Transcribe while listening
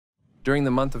During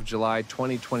the month of July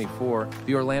 2024,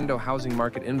 the Orlando housing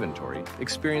market inventory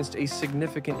experienced a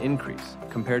significant increase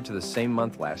compared to the same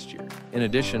month last year. In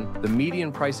addition, the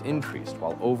median price increased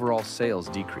while overall sales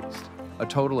decreased. A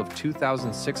total of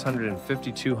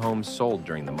 2,652 homes sold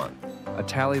during the month, a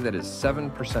tally that is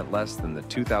 7% less than the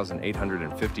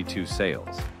 2,852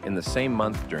 sales in the same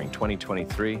month during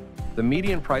 2023. The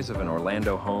median price of an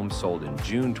Orlando home sold in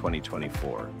June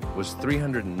 2024 was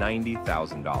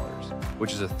 $390,000,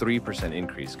 which is a 3%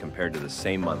 increase compared to the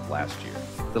same month last year.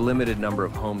 The limited number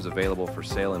of homes available for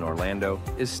sale in Orlando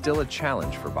is still a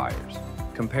challenge for buyers.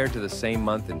 Compared to the same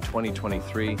month in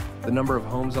 2023, the number of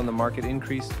homes on the market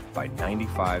increased by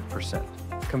 95%.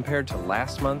 Compared to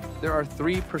last month, there are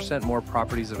 3% more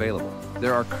properties available.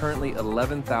 There are currently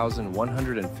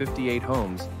 11,158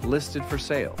 homes listed for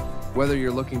sale. Whether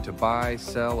you're looking to buy,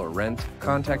 sell, or rent,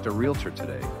 contact a realtor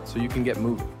today so you can get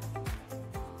moving.